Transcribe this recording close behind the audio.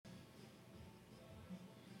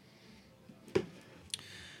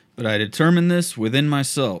But I determined this within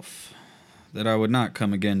myself, that I would not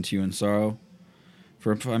come again to you in sorrow.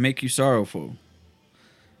 For if I make you sorrowful,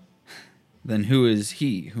 then who is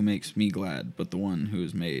he who makes me glad but the one who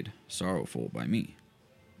is made sorrowful by me?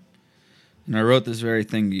 And I wrote this very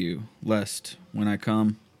thing to you, lest, when I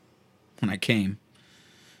came,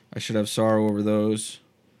 I should have sorrow over those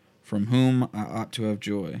from whom I ought to have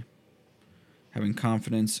joy, having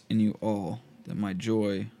confidence in you all, that my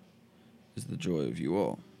joy is the joy of you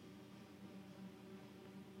all.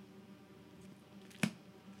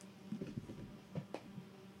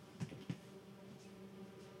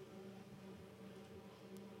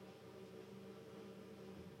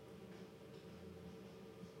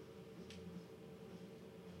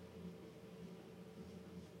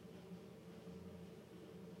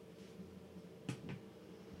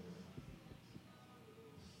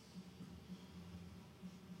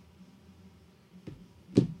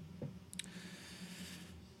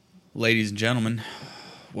 Ladies and gentlemen,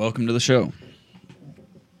 welcome to the show.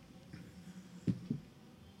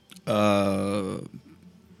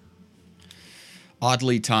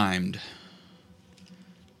 Oddly timed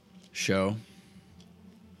show.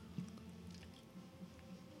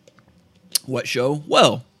 What show?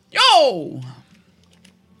 Well, yo!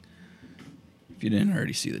 If you didn't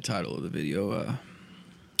already see the title of the video,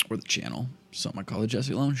 or the channel, something I call the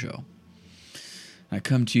Jesse Lone Show. I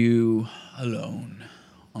come to you alone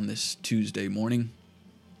on this Tuesday morning,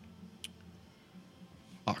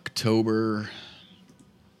 October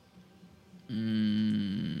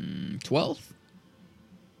 12th?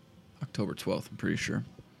 October 12th, I'm pretty sure.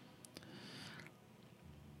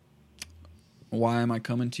 Why am I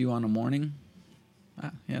coming to you on a morning?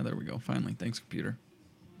 Yeah, there we go. Finally. Thanks, computer.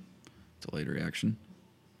 Delayed reaction.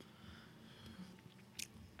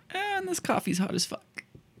 And this coffee's hot as fuck.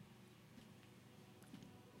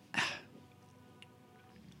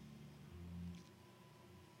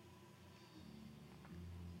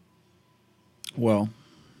 Well,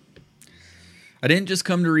 I didn't just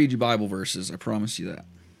come to read you Bible verses, I promise you that.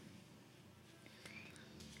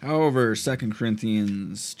 However, 2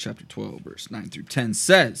 Corinthians chapter 12, verse 9 through 10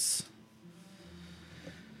 says,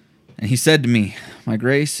 "And he said to me, my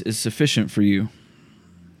grace is sufficient for you.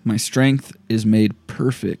 My strength is made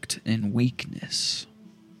perfect in weakness.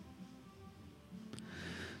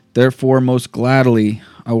 Therefore, most gladly,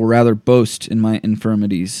 I will rather boast in my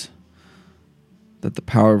infirmities, that the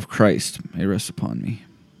power of Christ may rest upon me.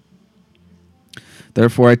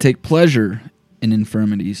 Therefore, I take pleasure in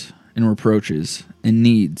infirmities, in reproaches, in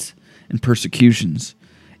needs, in persecutions,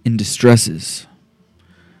 in distresses,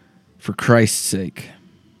 for Christ's sake.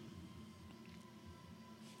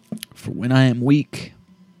 For when I am weak,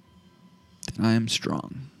 then I am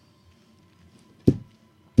strong."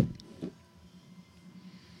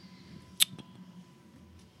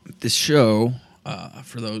 This show,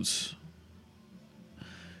 for those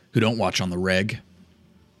who don't watch on the reg,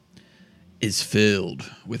 is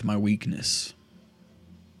filled with my weakness.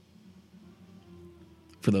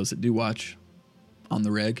 For those that do watch on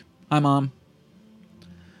the reg, hi, Mom.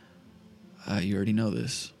 You already know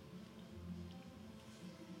this.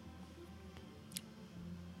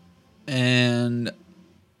 And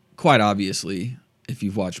quite obviously, if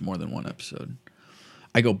you've watched more than one episode,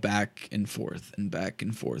 I go back and forth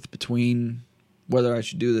between whether I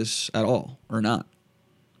should do this at all or not.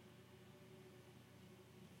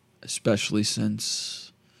 Especially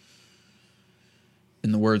since,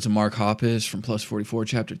 in the words of Mark Hoppus from Plus 44,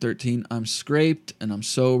 chapter 13, I'm scraped and I'm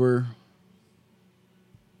sober.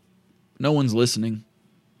 No one's listening.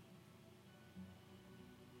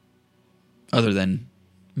 Other than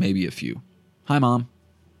maybe a few. Hi, Mom.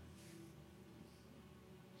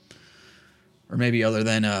 Or maybe other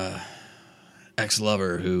than a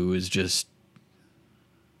ex-lover who is just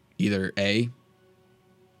either A,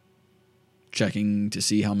 checking to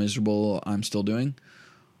see how miserable I'm still doing,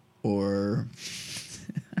 or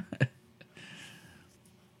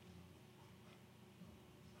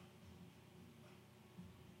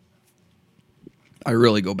I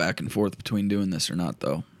really go back and forth between doing this or not,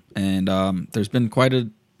 though. And there's been quite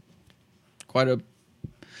a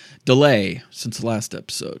delay since the last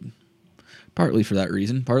episode. Partly for that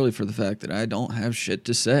reason, partly for the fact that I don't have shit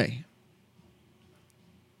to say.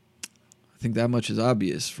 I think that much is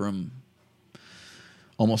obvious from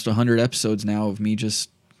almost 100 episodes now of me just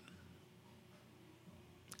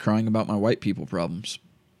crying about my white people problems.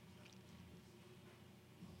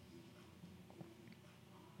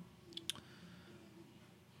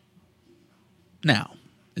 Now,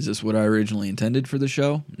 is this what I originally intended for the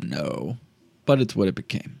show? No. But it's what it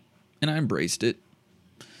became. And I embraced it.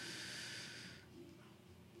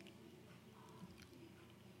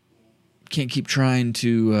 can't keep trying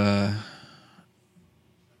to...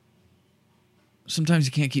 sometimes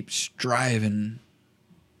you can't keep striving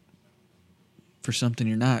for something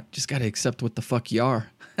you're not. Just got to accept what the fuck you are.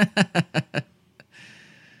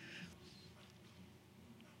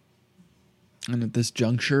 And at this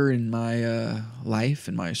juncture in my life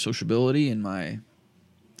and my sociability and my...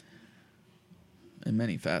 in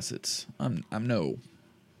many facets, I'm no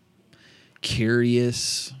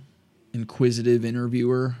curious, inquisitive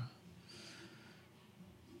interviewer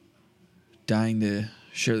dying to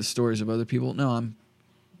share the stories of other people. No, I'm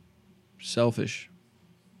selfish,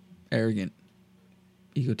 arrogant,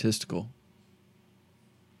 egotistical.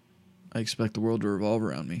 I expect the world to revolve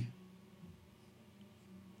around me.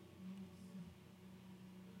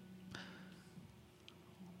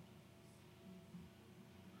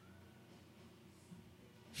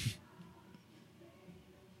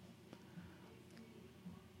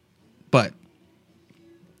 But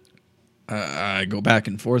I go back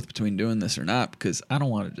and forth between doing this or not because I don't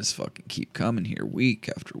want to just fucking keep coming here week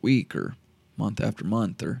after week or month after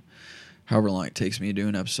month or however long it takes me to do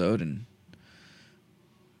an episode and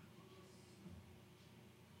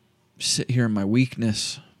sit here in my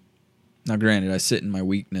weakness. Now, granted, I sit in my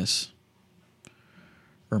weakness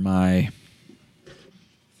or my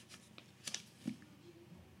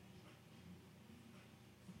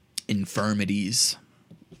infirmities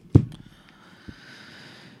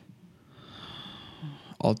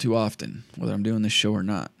all too often, whether I'm doing this show or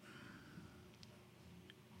not.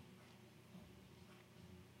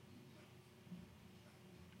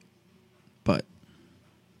 But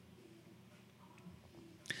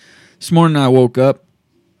this morning I woke up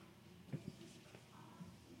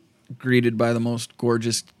greeted by the most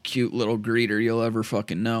gorgeous, cute little greeter you'll ever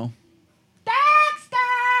fucking know. Dexter!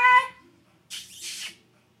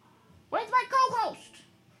 Where's my co-host?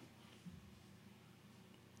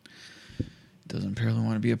 Doesn't apparently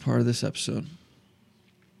want to be a part of this episode.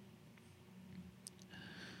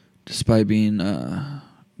 Despite being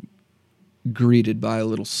greeted by a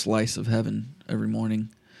little slice of heaven every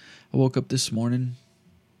morning. I woke up this morning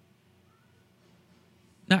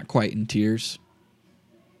not quite in tears.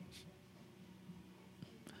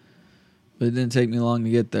 But it didn't take me long to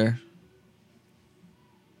get there.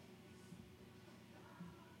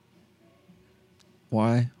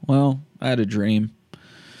 Why? Well, I had a dream.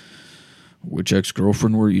 Which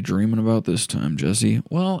ex-girlfriend were you dreaming about this time, Jesse?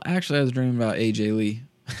 Well, actually, I was dreaming about AJ Lee.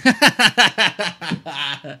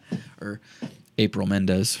 Or April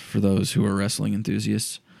Mendez, for those who are wrestling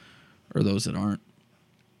enthusiasts. Or those that aren't.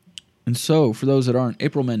 And so, for those that aren't,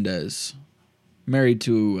 April Mendez, married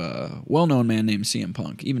to a well-known man named CM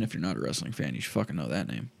Punk. Even if you're not a wrestling fan, you should fucking know that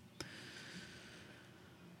name.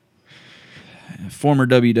 Former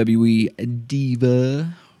WWE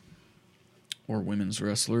diva, or women's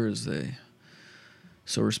wrestler, as they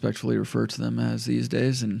so respectfully refer to them as these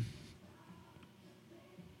days. And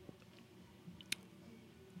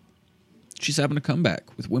she's having a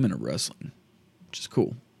comeback with women of wrestling, which is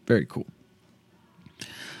cool. Very cool.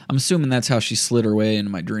 I'm assuming that's how she slid her way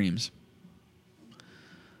into my dreams.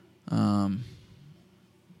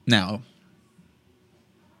 Now,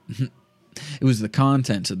 it was the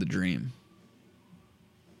contents of the dream.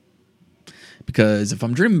 Because if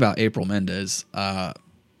I'm dreaming about April Mendez, I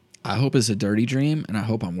hope it's a dirty dream, and I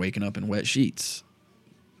hope I'm waking up in wet sheets.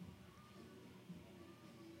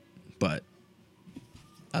 But,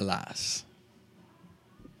 alas,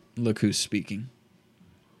 look who's speaking.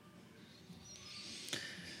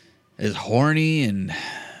 As horny and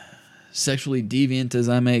sexually deviant as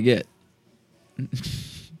I may get.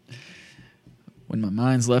 When my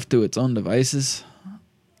mind's left to its own devices,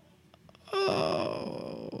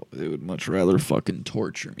 oh, they would much rather fucking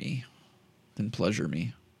torture me than pleasure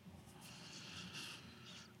me.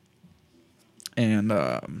 And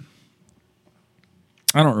I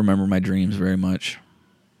don't remember my dreams very much,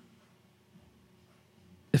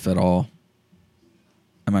 if at all.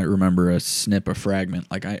 I might remember a snip, a fragment.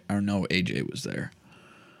 Like, I know AJ was there.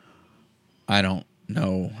 I don't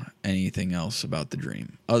know anything else about the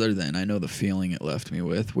dream, other than I know the feeling it left me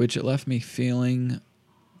with, which it left me feeling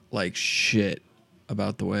like shit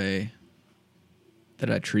about the way that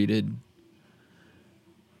I treated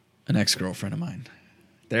an ex-girlfriend of mine.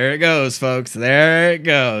 There it goes, folks. There it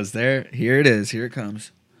goes. Here it is. Here it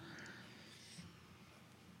comes.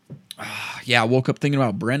 Yeah, I woke up thinking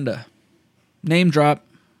about Brenda. Name drop.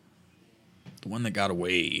 The one that got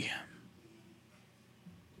away.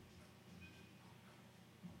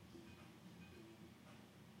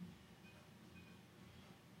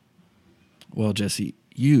 Well, Jesse,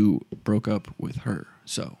 you broke up with her.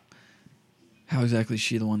 So, how exactly is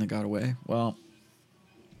she the one that got away? Well,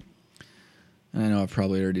 And I know I've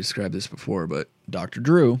probably already described this before, but Dr.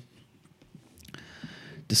 Drew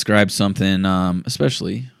described something,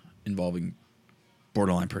 especially involving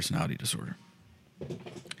borderline personality disorder,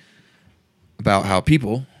 about how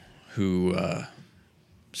people who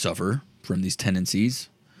suffer from these tendencies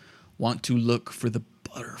want to look for the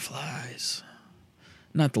butterflies,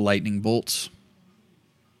 not the lightning bolts.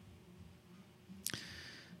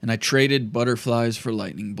 And I traded butterflies for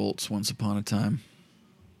lightning bolts once upon a time.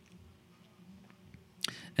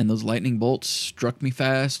 And those lightning bolts struck me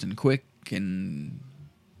fast and quick and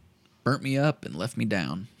burnt me up and left me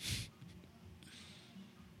down.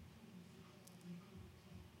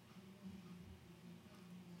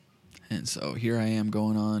 And so here I am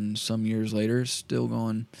going on some years later, still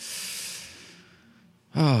going,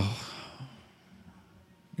 oh,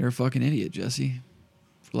 you're a fucking idiot, Jesse,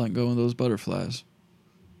 for letting go of those butterflies.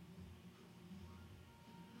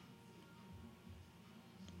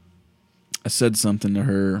 I said something to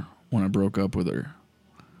her when I broke up with her.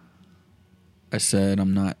 I said,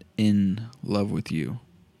 I'm not in love with you.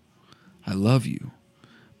 I love you,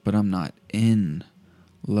 but I'm not in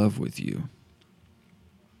love with you.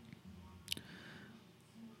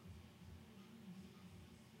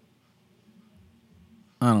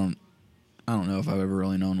 I don't know if I've ever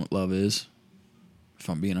really known what love is. If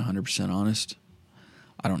I'm being 100% honest,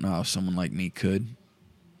 I don't know how someone like me could.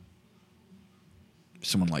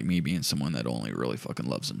 Someone like me being someone that only really fucking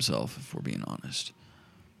loves himself, if we're being honest.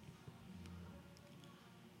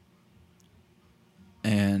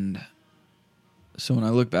 And so when I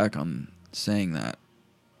look back on saying that,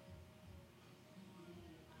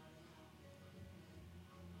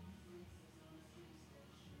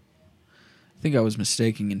 I think I was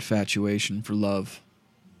mistaking infatuation for love,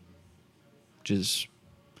 which is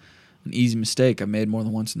an easy mistake I've made more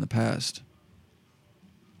than once in the past.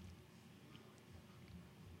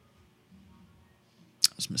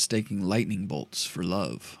 I was mistaking lightning bolts for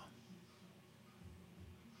love.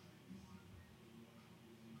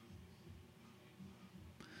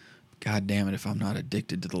 God damn it if I'm not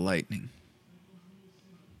addicted to the lightning.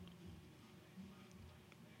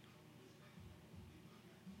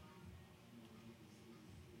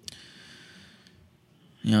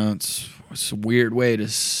 You know, it's a weird way to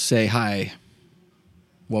say hi.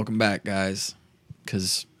 Welcome back, guys.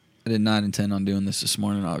 Because I did not intend on doing this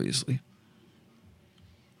morning, obviously.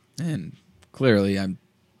 And clearly I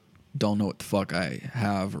don't know what the fuck I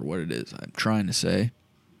have or what it is I'm trying to say.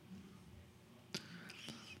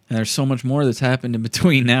 And there's so much more that's happened in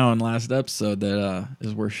between now and last episode that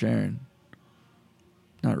is worth sharing.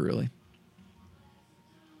 Not really.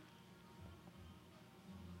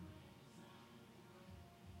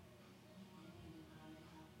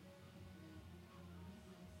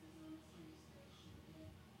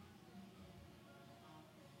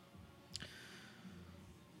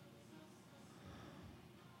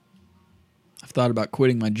 I've thought about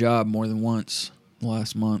quitting my job more than once in the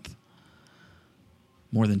last month.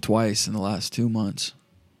 More than twice in the last 2 months.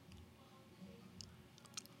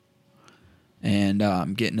 And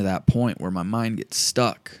I'm getting to that point where my mind gets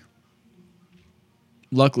stuck.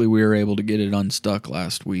 Luckily, we were able to get it unstuck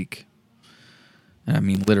last week. I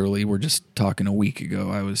mean, literally, we're just talking a week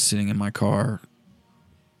ago. I was sitting in my car,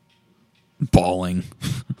 bawling.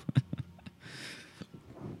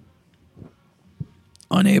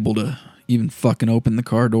 Unable to even fucking open the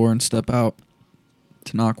car door and step out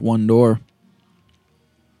to knock one door.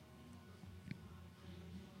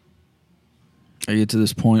 I get to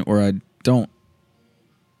this point where I don't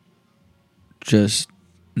just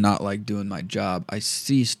not like doing my job. I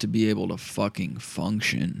cease to be able to fucking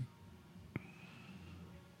function.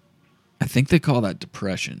 I think they call that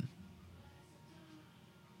depression.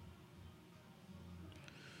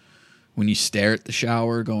 When you stare at the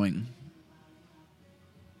shower going,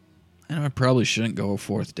 I probably shouldn't go a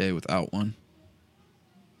fourth day without one.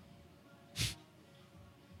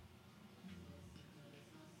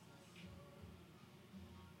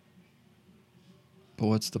 But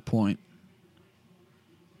what's the point?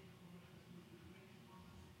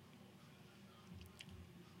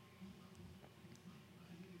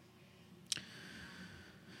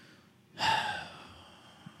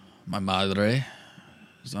 My madre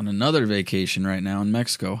is on another vacation right now in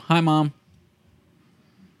Mexico. Hi, Mom.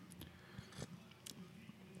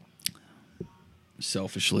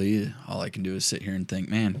 Selfishly, all I can do is sit here and think,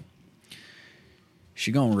 man,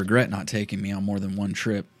 she gonna regret not taking me on more than one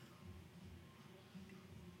trip.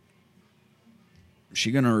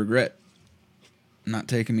 She gonna regret not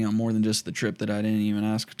taking me on more than just the trip that I didn't even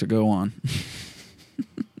ask to go on.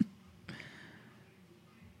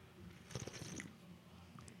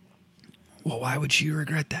 Well, why would she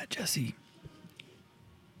regret that, Jesse?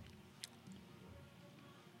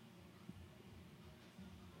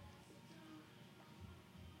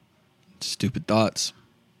 stupid thoughts.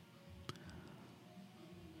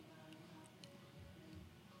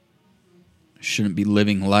 Shouldn't be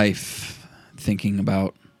living life thinking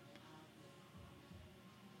about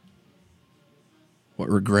what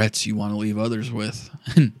regrets you want to leave others with.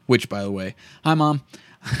 Which, by the way, hi, Mom.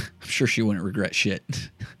 I'm sure she wouldn't regret shit.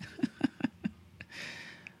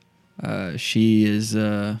 She is...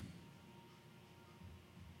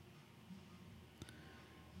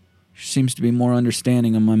 she seems to be more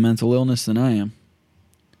understanding of my mental illness than I am.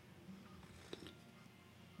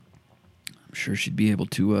 I'm sure she'd be able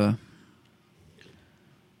to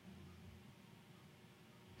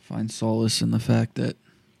find solace in the fact that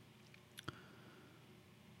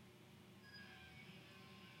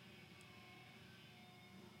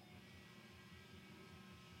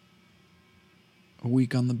a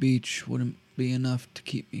week on the beach wouldn't be enough to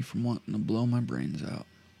keep me from wanting to blow my brains out.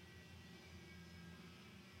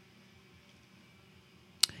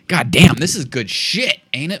 God damn, this is good shit,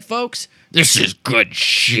 ain't it, folks? This is good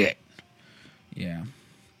shit. Yeah.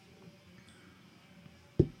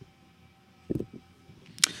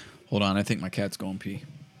 Hold on, I think my cat's going pee.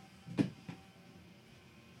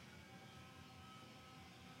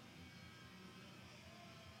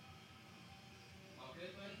 All good,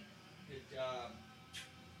 buddy? Good job.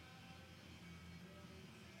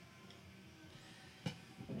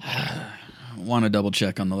 I want to double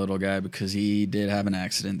check on the little guy because he did have an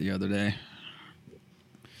accident the other day.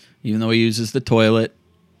 Even though he uses the toilet,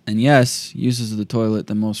 and yes, uses the toilet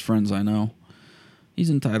than most friends I know, he's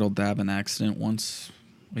entitled to have an accident once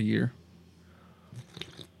a year.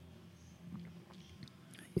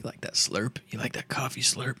 You like that slurp? You like that coffee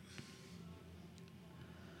slurp?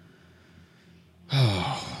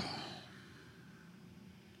 Oh.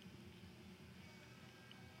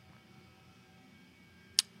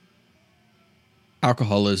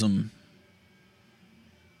 Alcoholism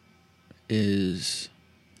is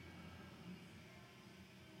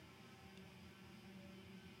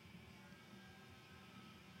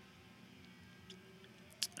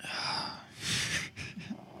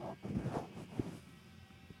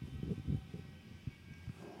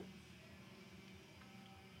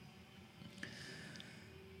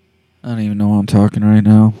I don't even know why I'm talking right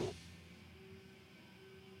now.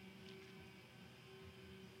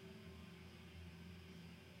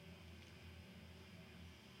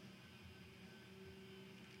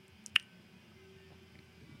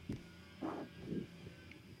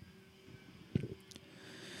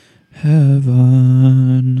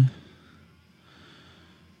 Heaven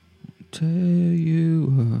tear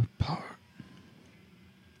you apart.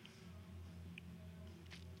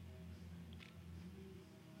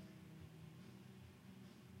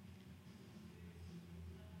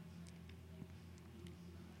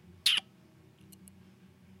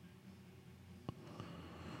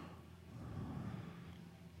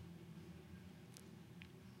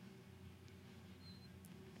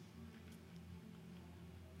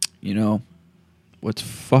 You know, what's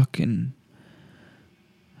fucking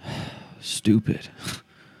stupid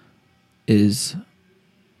is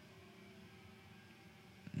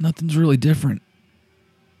nothing's really different.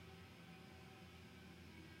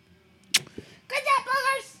 Good job,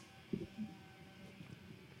 boogers.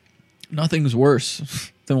 Nothing's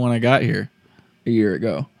worse than when I got here a year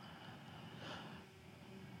ago.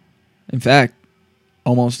 In fact,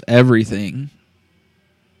 almost everything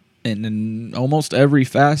and in almost every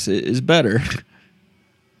facet is better.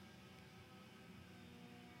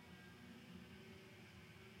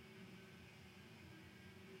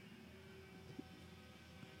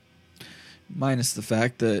 Minus the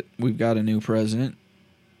fact that we've got a new president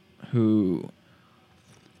who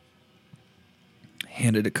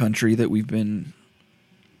handed a country that we've been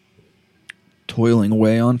toiling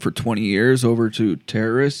away on for 20 years over to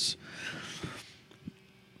terrorists.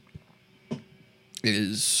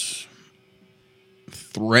 Is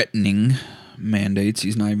threatening mandates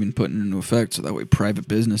he's not even putting into effect, so that way private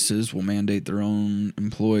businesses will mandate their own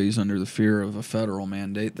employees under the fear of a federal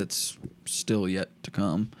mandate that's still yet to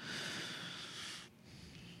come.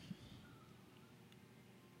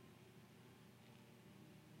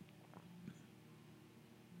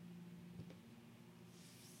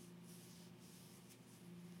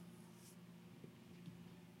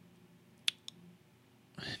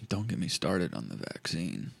 Don't get me started on the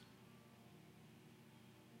vaccine.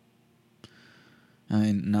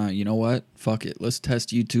 Nah, you know what? Fuck it. Let's test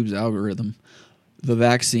YouTube's algorithm. The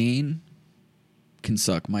vaccine can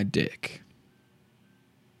suck my dick.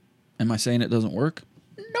 Am I saying it doesn't work?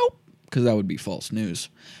 Nope, because that would be false news.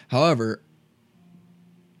 However,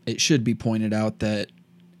 it should be pointed out that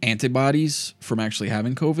antibodies from actually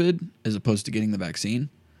having COVID, as opposed to getting the vaccine,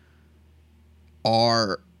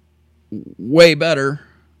 are way better.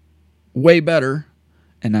 Way better.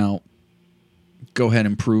 And now, go ahead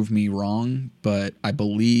and prove me wrong, but I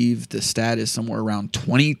believe the stat is somewhere around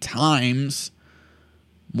 20 times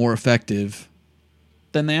more effective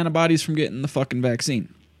than the antibodies from getting the fucking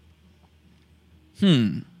vaccine.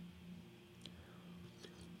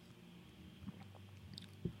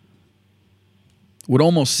 Would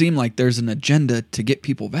almost seem like there's an agenda to get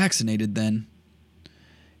people vaccinated then,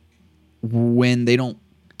 when they don't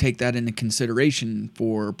take that into consideration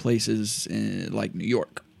for places like New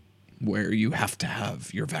York, where you have to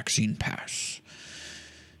have your vaccine pass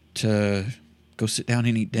to go sit down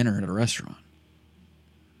and eat dinner at a restaurant.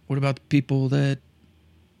 What about the people that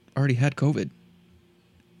already had COVID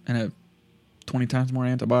and have 20 times more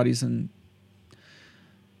antibodies than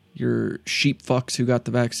your sheep fucks who got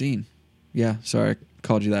the vaccine? Yeah, sorry, I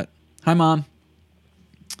called you that. Hi, Mom.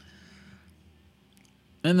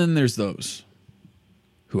 And then there's those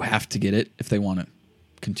who have to get it if they want to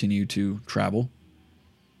continue to travel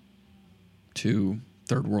to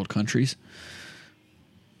third world countries.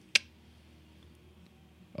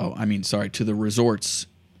 Oh, I mean, sorry, to the resorts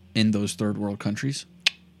in those third world countries.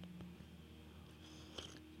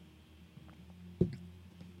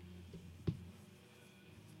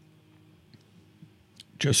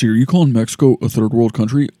 Jesse, are you calling Mexico a third world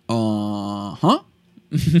country? Huh?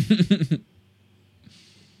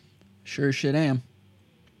 Sure as shit am.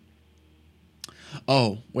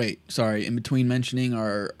 Oh, wait, sorry. In between mentioning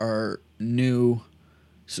our new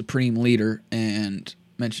supreme leader and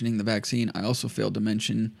mentioning the vaccine, I also failed to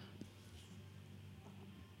mention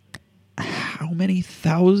how many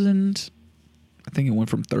thousand? I think it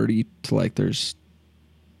went from 30 to like there's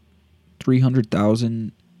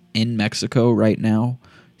 300,000 in Mexico right now,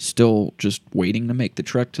 still just waiting to make the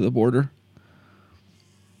trek to the border.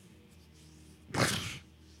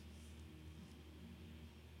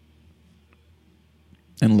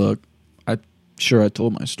 And look, I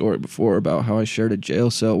told my story before about how I shared a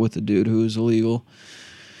jail cell with a dude who was illegal,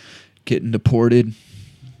 getting deported.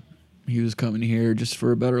 He was coming here just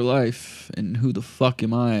for a better life. And who the fuck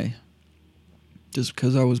am I? Just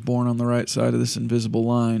because I was born on the right side of this invisible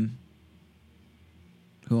line,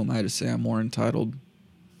 who am I to say I'm more entitled?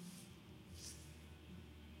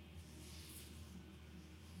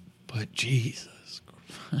 But Jesus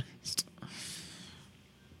Christ.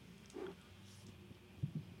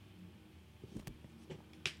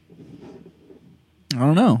 I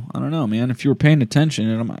don't know, man. If you were paying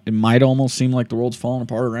attention, it might almost seem like the world's falling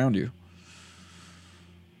apart around you.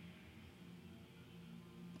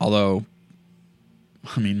 Although,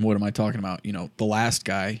 I mean, what am I talking about? You know, the last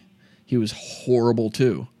guy, he was horrible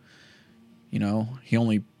too. You know, he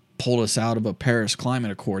only pulled us out of a Paris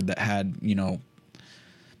Climate Accord that had, you know,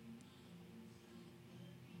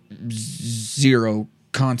 zero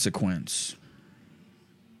consequence.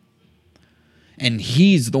 And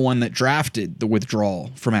he's the one that drafted the withdrawal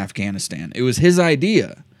from Afghanistan. It was his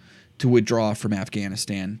idea to withdraw from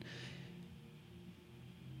Afghanistan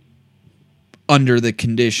under the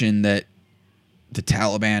condition that the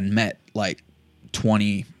Taliban met like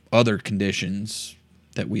 20 other conditions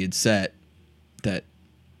that we had set that,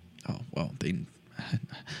 they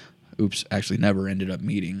actually never ended up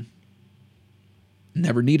meeting.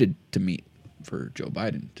 Never needed to meet for Joe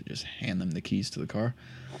Biden to just hand them the keys to the car.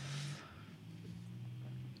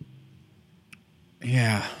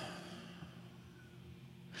 Yeah.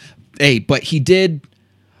 Hey, but he did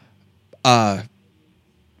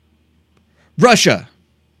Russia.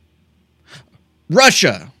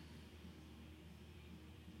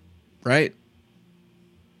 Right?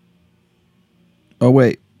 Oh,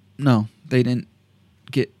 wait. No, they didn't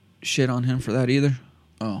get shit on him for that either.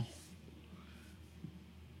 Oh.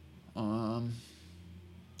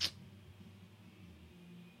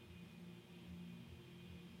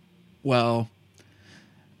 Well,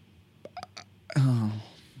 oh.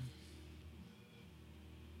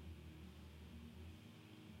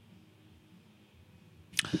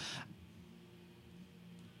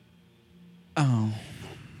 Oh.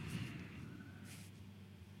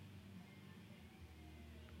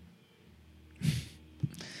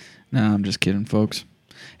 Nah, I'm just kidding, folks.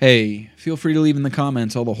 Hey, feel free to leave in the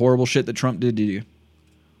comments all the horrible shit that Trump did to you.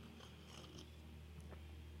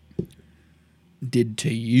 Did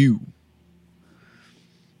to you.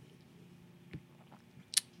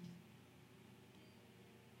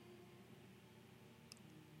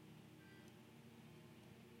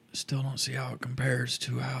 Still don't see how it compares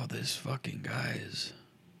to how this fucking guy is.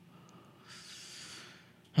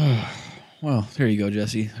 Well, there you go,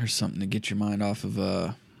 Jesse. There's something to get your mind off of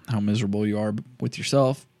how miserable you are with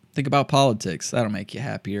yourself. Think about politics. That'll make you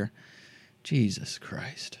happier. Jesus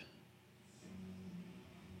Christ.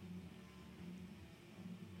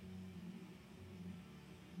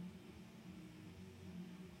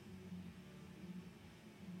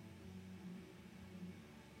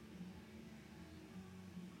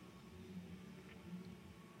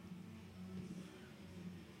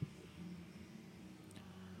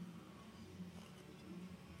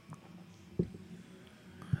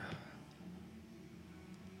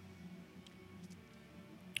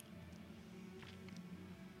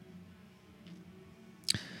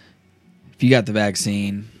 If you got the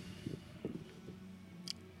vaccine,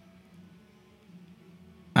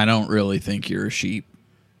 I don't really think you're a sheep.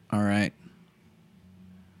 All right.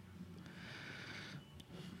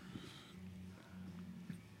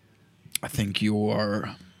 I think you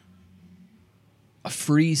are a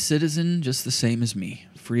free citizen just the same as me.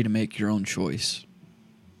 Free to make your own choice.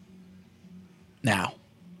 Now,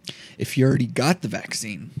 if you already got the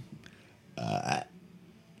vaccine,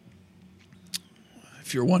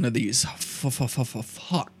 if you're one of these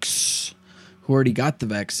fucks who already got the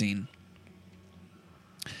vaccine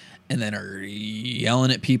and then are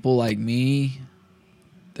yelling at people like me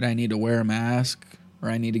that I need to wear a mask or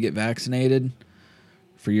I need to get vaccinated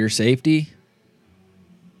for your safety,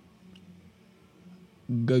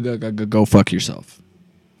 go fuck yourself.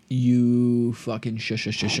 You fucking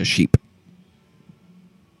sheep.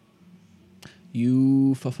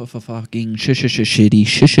 You fucking shitty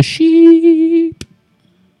sheep.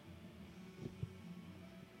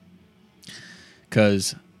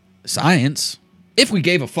 Because science, if we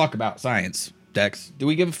gave a fuck about science, Dex, do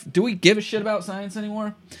we give a shit about science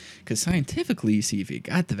anymore? Because scientifically, you see, if you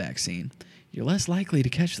got the vaccine, you're less likely to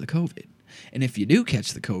catch the COVID. And if you do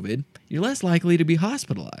catch the COVID, you're less likely to be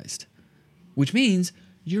hospitalized. Which means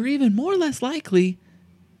you're even more less likely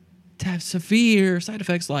to have severe side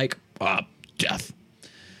effects like death.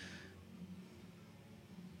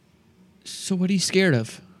 So what are you scared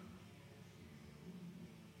of?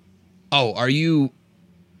 Oh, are you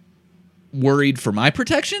worried for my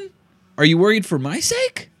protection? Are you worried for my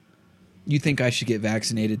sake? You think I should get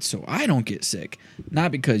vaccinated so I don't get sick,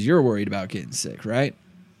 not because you're worried about getting sick, right?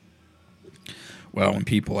 Well, when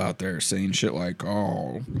people out there are saying shit like,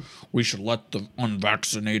 oh, we should let the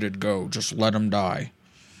unvaccinated go, just let them die.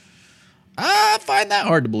 I find that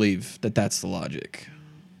hard to believe that that's the logic.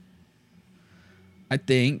 I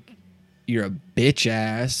think you're a bitch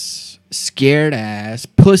ass, scared ass,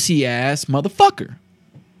 pussy ass motherfucker.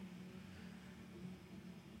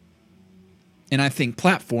 And I think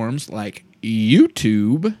platforms like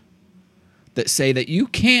YouTube that say that you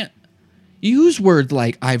can't use words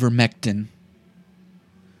like ivermectin.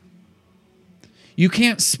 You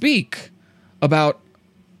can't speak about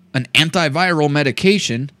an antiviral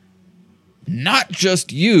medication not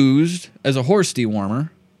just used as a horse dewormer,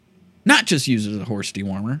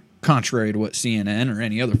 contrary to what CNN or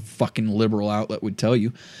any other fucking liberal outlet would tell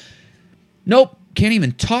you. Nope, can't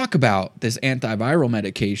even talk about this antiviral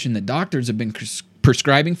medication that doctors have been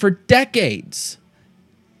prescribing for decades.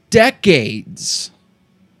 Decades.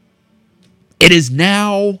 It is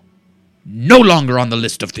now no longer on the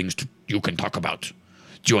list of things you can talk about.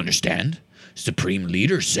 Do you understand? Supreme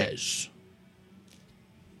Leader says,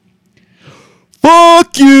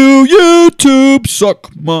 fuck you, YouTube,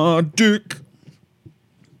 suck my dick.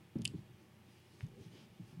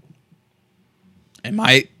 It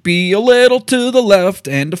might be a little to the left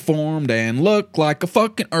and deformed and look like a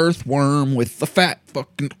fucking earthworm with the fat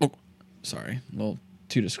fucking... Oh, sorry, a little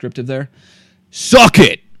too descriptive there. Suck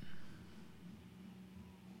it!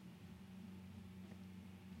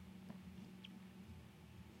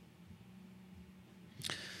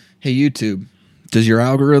 Hey, YouTube, does your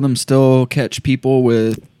algorithm still catch people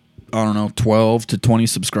with, 12 to 20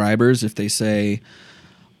 subscribers if they say,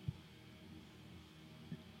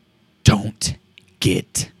 don't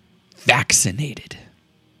get vaccinated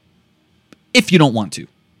if you don't want to?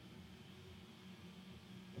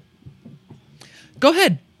 Go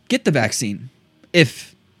ahead, get the vaccine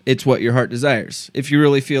if it's what your heart desires. If you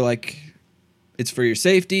really feel like it's for your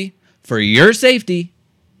safety,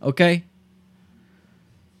 okay?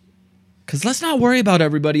 Because let's not worry about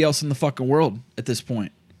everybody else in the fucking world at this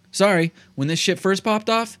point. Sorry, when this shit first popped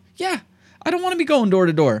off, yeah, I don't want to be going door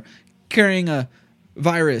to door carrying a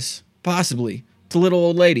virus, possibly, to little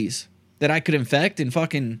old ladies that I could infect and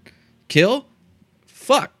fucking kill.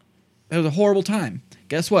 Fuck. That was a horrible time.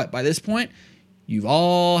 Guess what? By this point, you've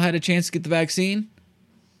all had a chance to get the vaccine.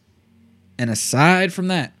 And aside from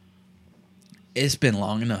that, it's been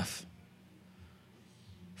long enough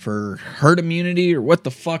for herd immunity or what the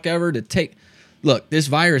fuck ever to take. Look, this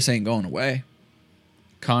virus ain't going away.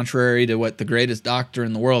 contrary to what the greatest doctor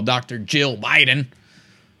in the world, Dr. Jill Biden,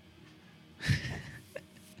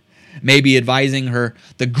 may be advising her,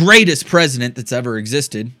 the greatest president that's ever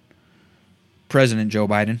existed, President Joe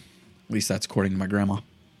Biden. At least that's according to my grandma.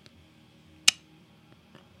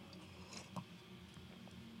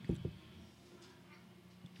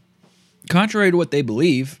 Contrary to what they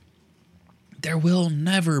believe, there will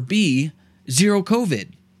never be zero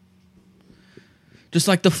COVID. Just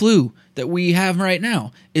like the flu that we have right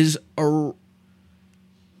now is a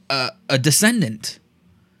descendant.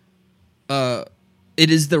 It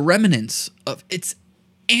is the remnants of its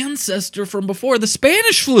ancestor from before, the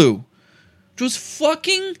Spanish flu, which was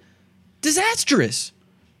fucking disastrous.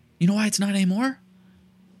 You know why it's not anymore?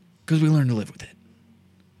 Because we learned to live with it.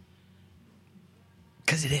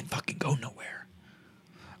 Because it didn't fucking go nowhere.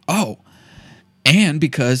 Oh, and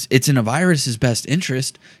because it's in a virus's best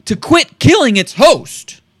interest to quit killing its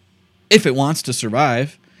host if it wants to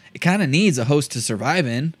survive. It kind of needs a host to survive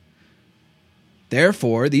in.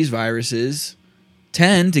 Therefore, these viruses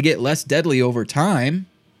tend to get less deadly over time.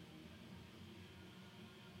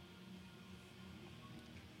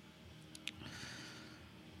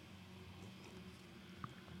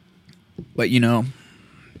 But you know,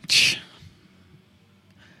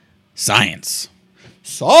 science.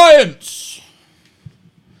 Science!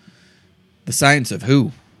 The science of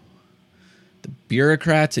who? The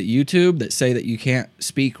bureaucrats at YouTube that say that you can't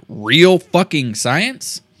speak real fucking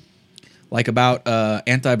science? Like about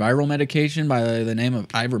antiviral medication by the name of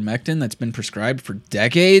ivermectin that's been prescribed for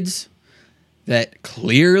decades? That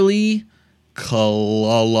clearly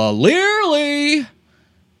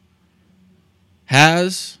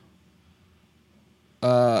has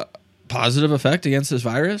a positive effect against this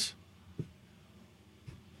virus?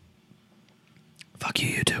 Fuck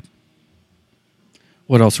you, YouTube.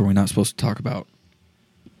 What else are we not supposed to talk about?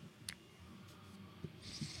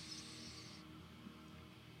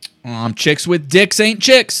 Chicks with dicks ain't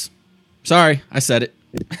chicks. Sorry, I said it.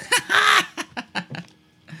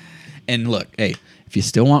 And look, hey, if you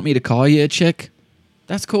still want me to call you a chick,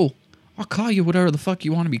 that's cool. I'll call you whatever the fuck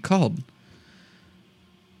you want to be called.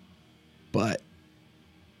 But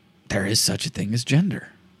there is such a thing as gender.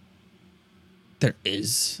 There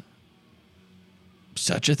is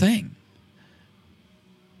such a thing.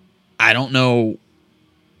 I don't know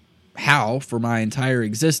how, for my entire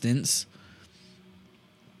existence,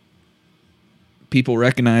 people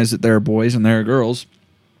recognize that there are boys and there are girls,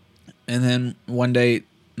 and then one day,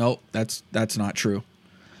 nope, that's not true.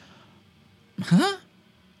 Huh?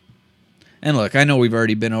 And look, I know we've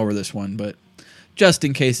already been over this one, but just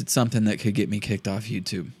in case it's something that could get me kicked off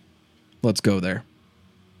YouTube, let's go there.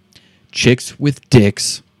 Chicks with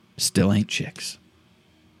dicks still ain't chicks.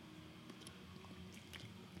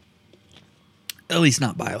 At least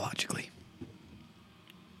not biologically.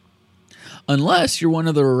 Unless you're one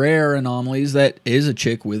of the rare anomalies that is a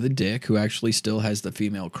chick with a dick who actually still has the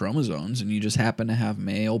female chromosomes and you just happen to have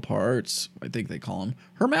male parts. I think they call them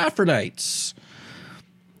hermaphrodites.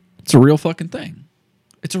 It's a real fucking thing.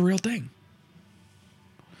 It's a real thing.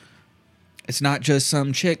 It's not just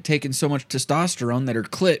some chick taking so much testosterone that her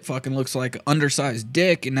clit fucking looks like an undersized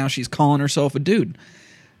dick and now she's calling herself a dude.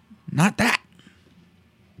 Not that.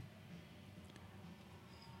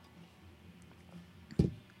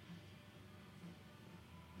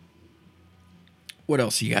 What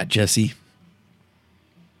else you got, Jesse?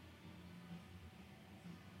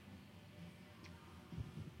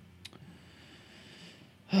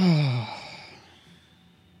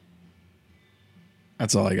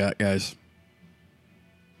 That's all I got, guys.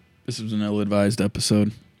 This was an ill-advised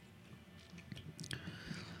episode.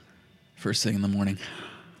 First thing in the morning.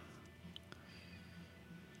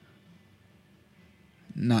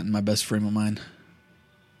 Not in my best frame of mind.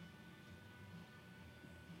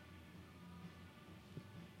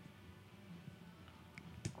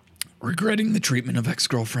 Regretting the treatment of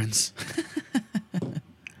ex-girlfriends.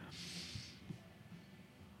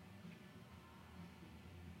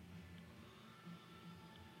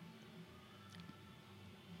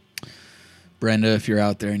 Brenda, if you're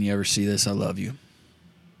out there and you ever see this, I love you.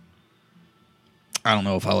 I don't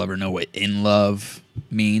know if I'll ever know what in love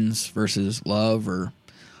means versus love or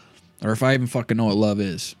if I even fucking know what love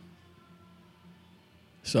is.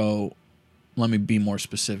 So let me be more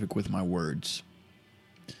specific with my words.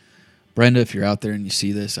 Brenda, if you're out there and you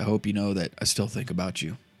see this, I hope you know that I still think about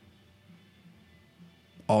you.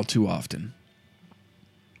 All too often.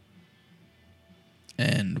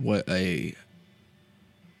 And what a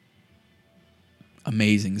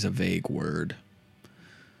amazing's a vague word.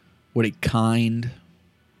 What a kind,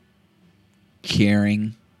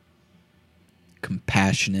 caring,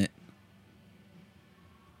 compassionate,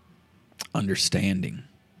 understanding.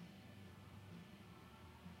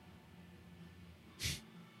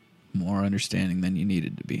 More understanding than you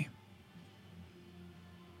needed to be.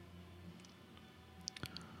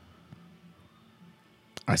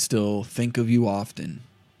 I still think of you often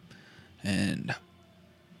and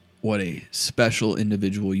what a special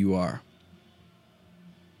individual you are.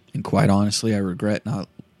 And quite honestly, I regret not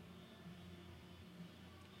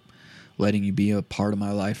letting you be a part of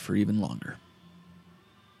my life for even longer.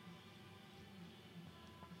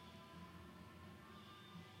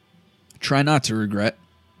 Try not to regret,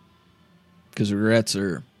 because regrets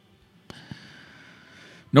are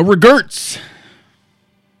no regrets.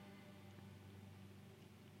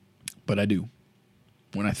 But I do.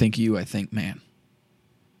 When I think of you, I think, man,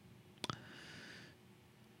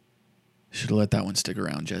 should have let that one stick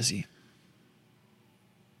around, Jesse.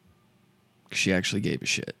 She actually gave a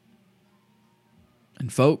shit.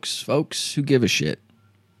 And folks who give a shit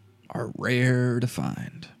are rare to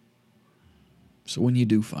find. So when you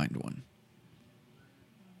do find one,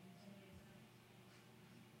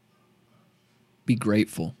 be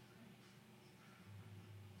grateful.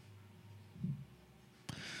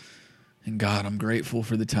 And God, I'm grateful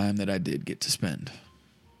for the time that I did get to spend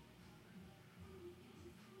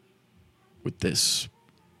with this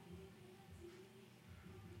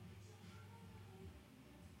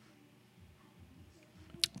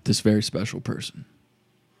very special person.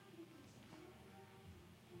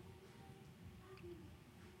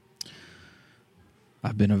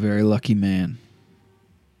 I've been a very lucky man.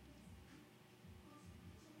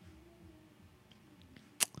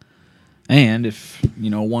 And if,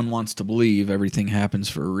 one wants to believe everything happens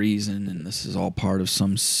for a reason and this is all part of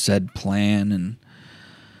some said plan, and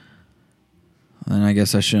then I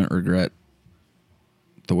guess I shouldn't regret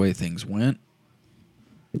the way things went,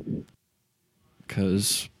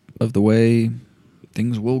 because of the way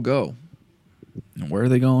things will go. And where are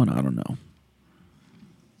they going? I don't know.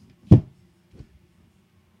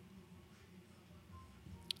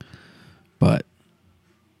 But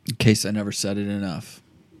in case I never said it enough,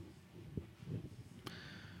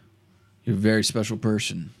 you're a very special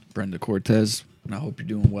person, Brenda Cortez, and I hope you're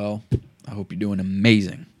doing well. I hope you're doing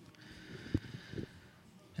amazing.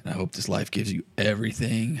 And I hope this life gives you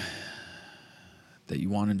everything that you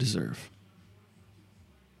want and deserve.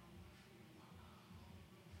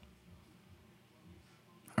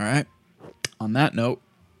 All right. On that note,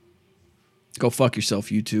 go fuck yourself,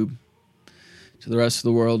 YouTube. To the rest of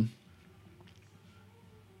the world,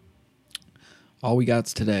 all we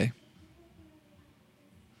got's today.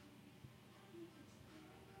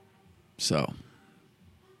 So,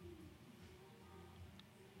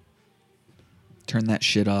 turn that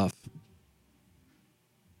shit off.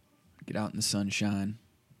 Get out in the sunshine.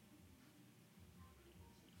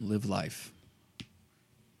 Live life.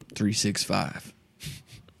 365.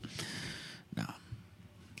 No.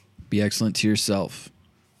 Be excellent to yourself.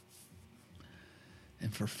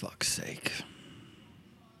 And for fuck's sake,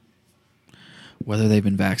 whether they've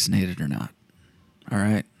been vaccinated or not, all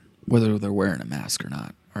right? Whether they're wearing a mask or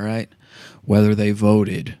not, all right? Whether they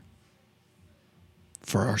voted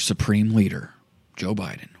for our supreme leader, Joe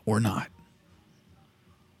Biden, or not.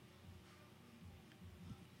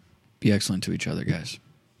 Be excellent to each other, guys.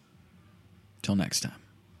 Till next time.